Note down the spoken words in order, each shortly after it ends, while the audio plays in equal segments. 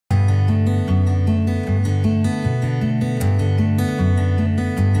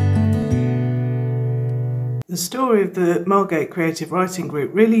story of the Margate Creative Writing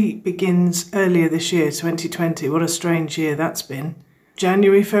Group really begins earlier this year, 2020. What a strange year that's been.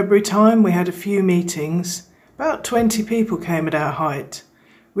 January, February time, we had a few meetings. About 20 people came at our height.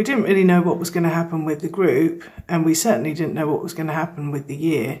 We didn't really know what was going to happen with the group, and we certainly didn't know what was going to happen with the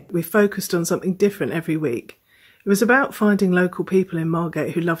year. We focused on something different every week. It was about finding local people in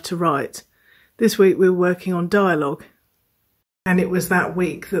Margate who love to write. This week we were working on dialogue, and it was that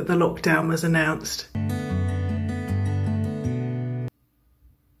week that the lockdown was announced.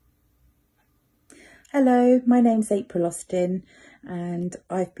 Hello, my name's April Austin, and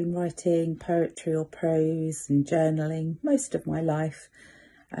I've been writing poetry or prose and journaling most of my life.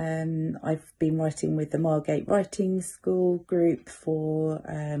 I've been writing with the Margate Writing School group for,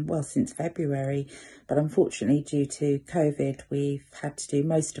 since February, but unfortunately due to COVID, we've had to do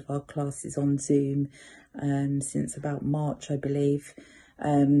most of our classes on Zoom since about March, I believe,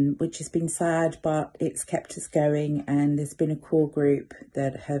 which has been sad, but it's kept us going, and there's been a core group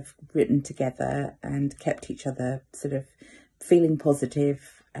that have written together and kept each other sort of feeling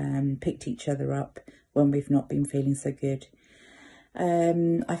positive and picked each other up when we've not been feeling so good.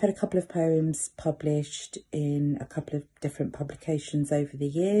 I've had a couple of poems published in a couple of different publications over the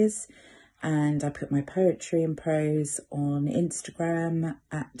years, and I put my poetry and prose on Instagram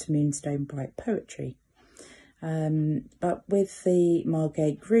at Moonstone Bright Poetry. But with the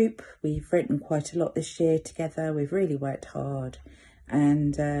Margate group, we've written quite a lot this year together. We've really worked hard,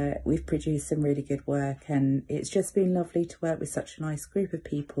 and we've produced some really good work, and it's just been lovely to work with such a nice group of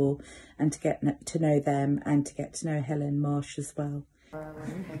people and to get to know them and to get to know Helen Marsh as well.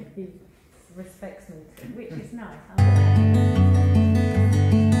 He respects me too, which is nice.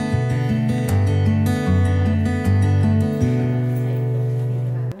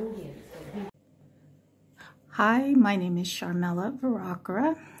 Hi, my name is Sharmella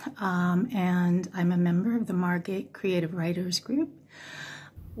Varakara, and I'm a member of the Margate Creative Writers Group.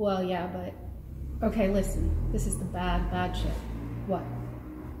 Well, yeah, but okay, listen, this is the bad shit. What?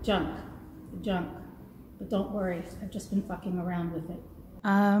 Junk. But don't worry, I've just been fucking around with it.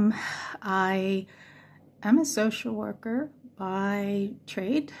 I am a social worker by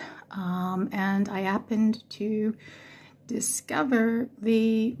trade, and I happened to discover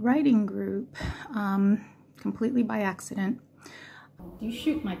the writing group completely by accident. Do you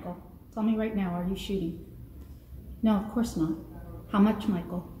shoot, Michael? Tell me right now, are you shooting? No, of course not. How much,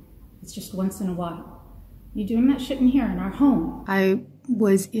 Michael? It's just once in a while. You doing that shit in here, in our home? I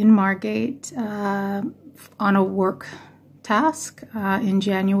was in Margate on a work task in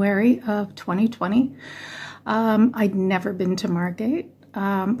January of 2020. I'd never been to Margate,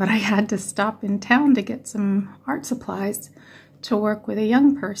 but I had to stop in town to get some art supplies to work with a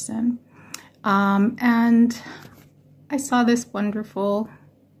young person. And I saw this wonderful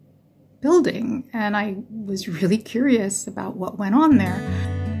building, and I was really curious about what went on there.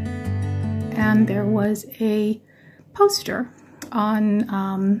 And there was a poster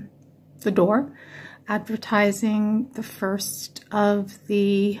on the door advertising the first of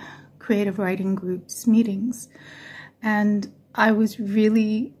the Creative Writing Group's meetings. And I was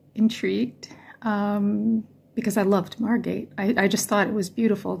really intrigued because I loved Margate. I just thought it was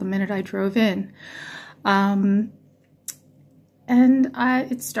beautiful the minute I drove in. And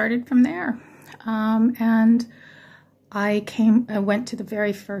it started from there. And I went to the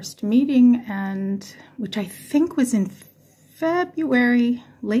very first meeting, and which I think was in February,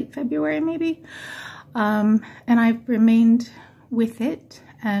 late February maybe. And I've remained with it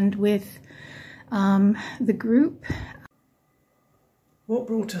and with the group. What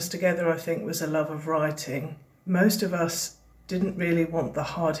brought us together, I think, was a love of writing. Most of us didn't really want the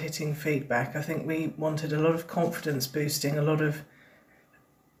hard-hitting feedback. I think we wanted a lot of confidence boosting, a lot of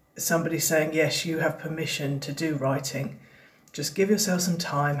somebody saying, yes, you have permission to do writing. Just give yourself some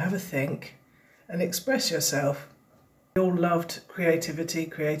time, have a think, and express yourself. We all loved creativity,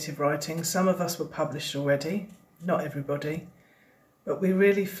 creative writing. Some of us were published already, not everybody, but we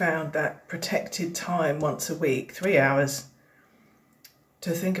really found that protected time once a week, 3 hours,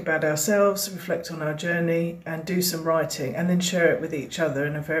 to think about ourselves, reflect on our journey, and do some writing, and then share it with each other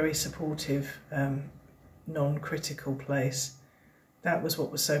in a very supportive, non-critical place. That was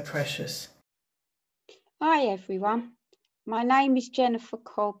what was so precious. Hi everyone, my name is Jennifer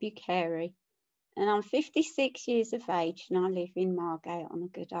Cole-Bucheri, and I'm 56 years of age, and I live in Margate on the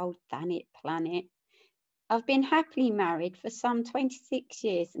good old Thanet planet. I've been happily married for some 26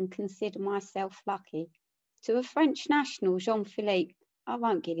 years and consider myself lucky. To a French national, Jean-Philippe, I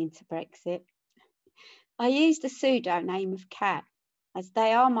won't get into Brexit. I use the pseudonym of Cat, as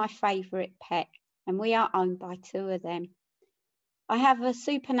they are my favourite pet, and we are owned by 2 of them. I have a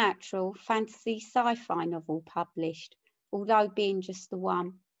supernatural fantasy sci-fi novel published, although being just the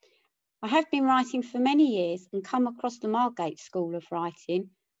one. I have been writing for many years and come across the Margate School of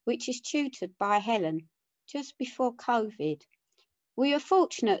Writing, which is tutored by Helen, just before COVID. We were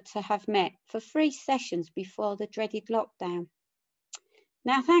fortunate to have met for 3 sessions before the dreaded lockdown.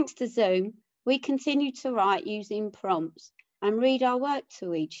 Now, thanks to Zoom, we continue to write using prompts and read our work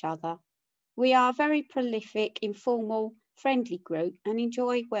to each other. We are a very prolific, informal, friendly group and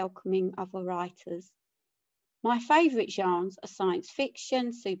enjoy welcoming other writers. My favourite genres are science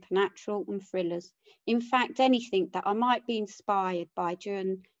fiction, supernatural and thrillers. In fact, anything that I might be inspired by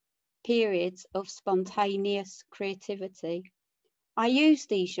during periods of spontaneous creativity. I use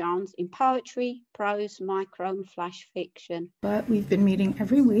these genres in poetry, prose, micro and flash fiction. But we've been meeting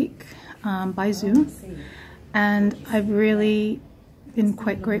every week by Zoom, and I've really been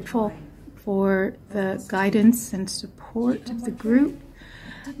quite grateful for the guidance and support of the group,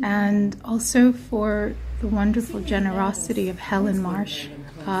 and also for the wonderful generosity of Helen Marsh,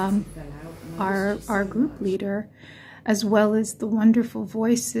 our group leader, as well as the wonderful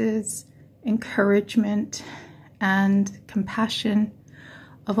voices, encouragement, and compassion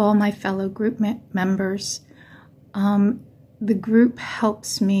of all my fellow group members. The group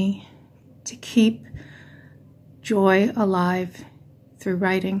helps me to keep joy alive through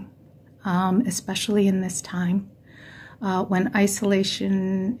writing, especially in this time when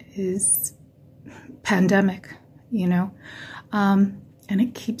isolation is pandemic, you know, and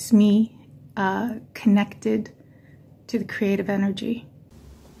it keeps me connected to the creative energy.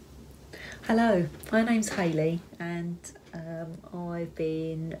 Hello, my name's Hayley, and I've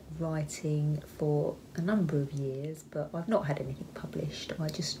been writing for a number of years, but I've not had anything published. I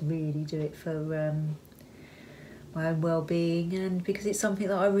just really do it for my own well-being and because it's something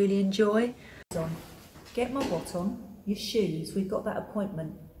that I really enjoy. Get my what on? Your shoes. We've got that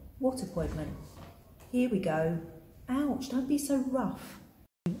appointment. What appointment? Here we go. Ouch, don't be so rough.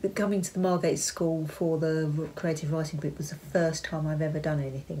 Coming to the Margate School for the creative writing group was the first time I've ever done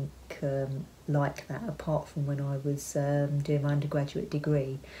anything like that, apart from when I was doing my undergraduate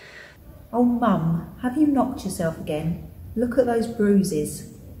degree. Oh, Mum, have you knocked yourself again? Look at those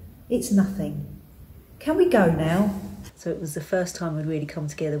bruises. It's nothing. Can we go now? So it was the first time I'd really come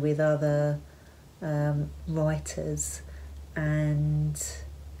together with other writers, and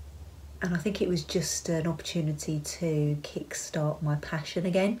I think it was just an opportunity to kickstart my passion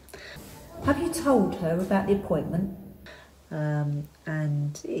again. Have you told her about the appointment?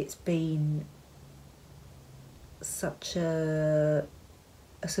 And it's been such a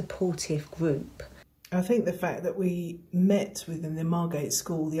supportive group. I think the fact that we met within the Margate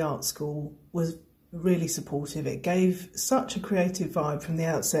School, the art school, was really supportive. It gave such a creative vibe from the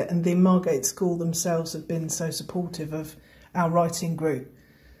outset, and the Margate School themselves have been so supportive of our writing group.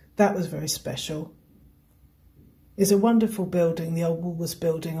 That was very special. It's a wonderful building, the old Woolworths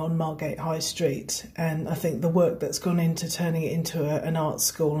building on Margate High Street, and I think the work that's gone into turning it into an art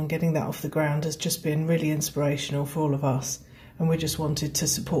school and getting that off the ground has just been really inspirational for all of us, and we just wanted to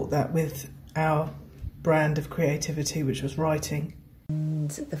support that with our brand of creativity, which was writing. And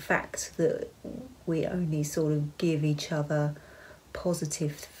the fact that we only sort of give each other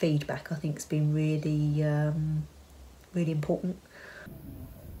positive feedback, I think, has been really, really important.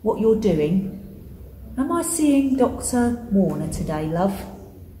 What you're doing? Am I seeing Dr. Warner today, love?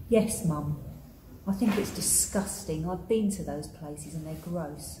 Yes, Mum. I think it's disgusting. I've been to those places and they're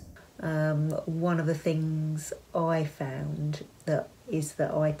gross. One of the things I found is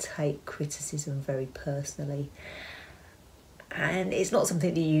that I take criticism very personally, and it's not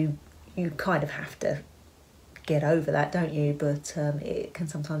something that you kind of have to get over that, don't you? But it can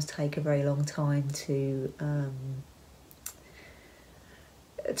sometimes take a very long time to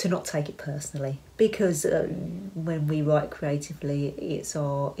not take it personally, because when we write creatively, it's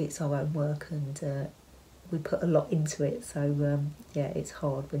our own work, and we put a lot into it. So yeah, it's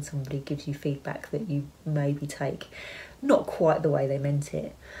hard when somebody gives you feedback that you maybe take not quite the way they meant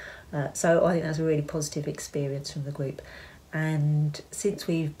it. So I think that's a really positive experience from the group. And since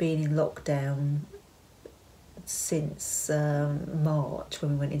we've been in lockdown since March,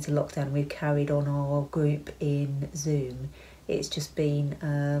 when we went into lockdown, we've carried on our group in Zoom. It's just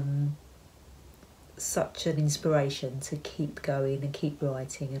been such an inspiration to keep going and keep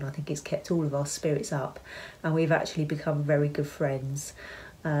writing, and I think it's kept all of our spirits up, and we've actually become very good friends.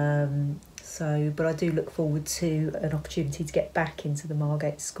 But I do look forward to an opportunity to get back into the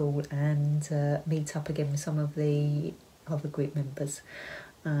Margate School and meet up again with some of the other group members.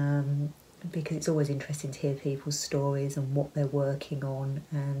 because it's always interesting to hear people's stories and what they're working on,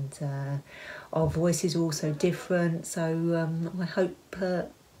 and our voices are also different. So I hope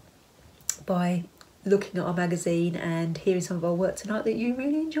by looking at our magazine and hearing some of our work tonight that you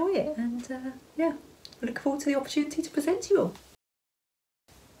really enjoy it, and yeah, I look forward to the opportunity to present to you all.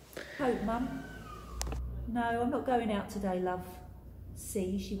 Hope, Mum. No, I'm not going out today, love.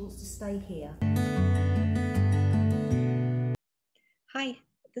 See, she wants to stay here. Hi,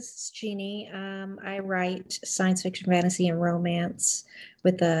 this is Jeannie. I write science fiction, fantasy, and romance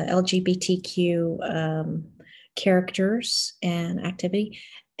with the LGBTQ characters and activity.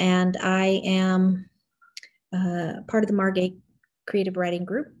 And I am part of the Margate Creative Writing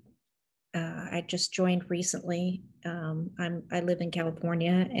Group. I just joined recently. I live in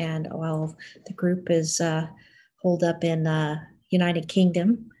California, and while the group is holed up in United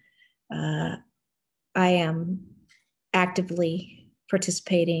Kingdom, I am actively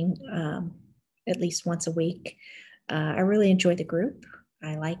participating at least once a week. I really enjoy the group.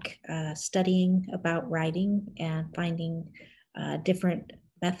 I like studying about writing and finding different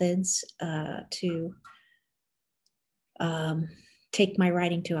methods to take my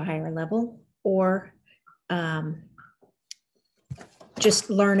writing to a higher level, or just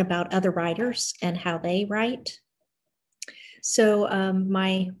learn about other writers and how they write. So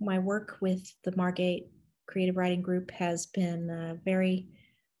my work with the Margate Creative Writing Group has been very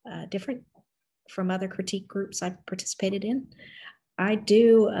different from other critique groups I've participated in. I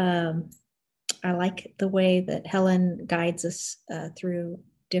like the way that Helen guides us through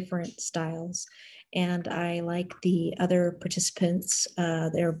different styles, and I like the other participants.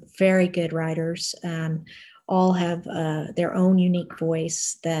 They're very good writers, and all have their own unique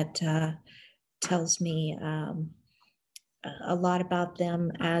voice that tells me a lot about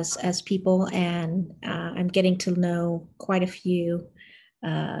them as people, and I'm getting to know quite a few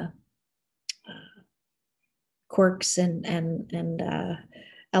quirks and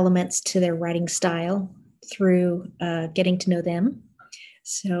elements to their writing style through getting to know them.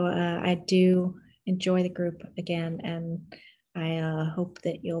 So I do enjoy the group again, and I hope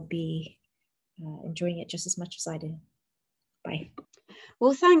that you'll be enjoying it just as much as I do. Bye.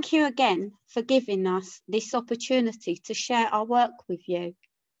 Well, thank you again for giving us this opportunity to share our work with you,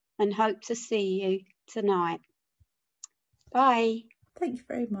 and hope to see you tonight. Bye. Thank you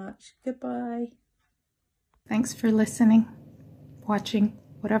very much. Goodbye. Thanks for listening, watching,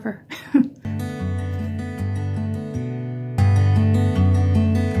 whatever.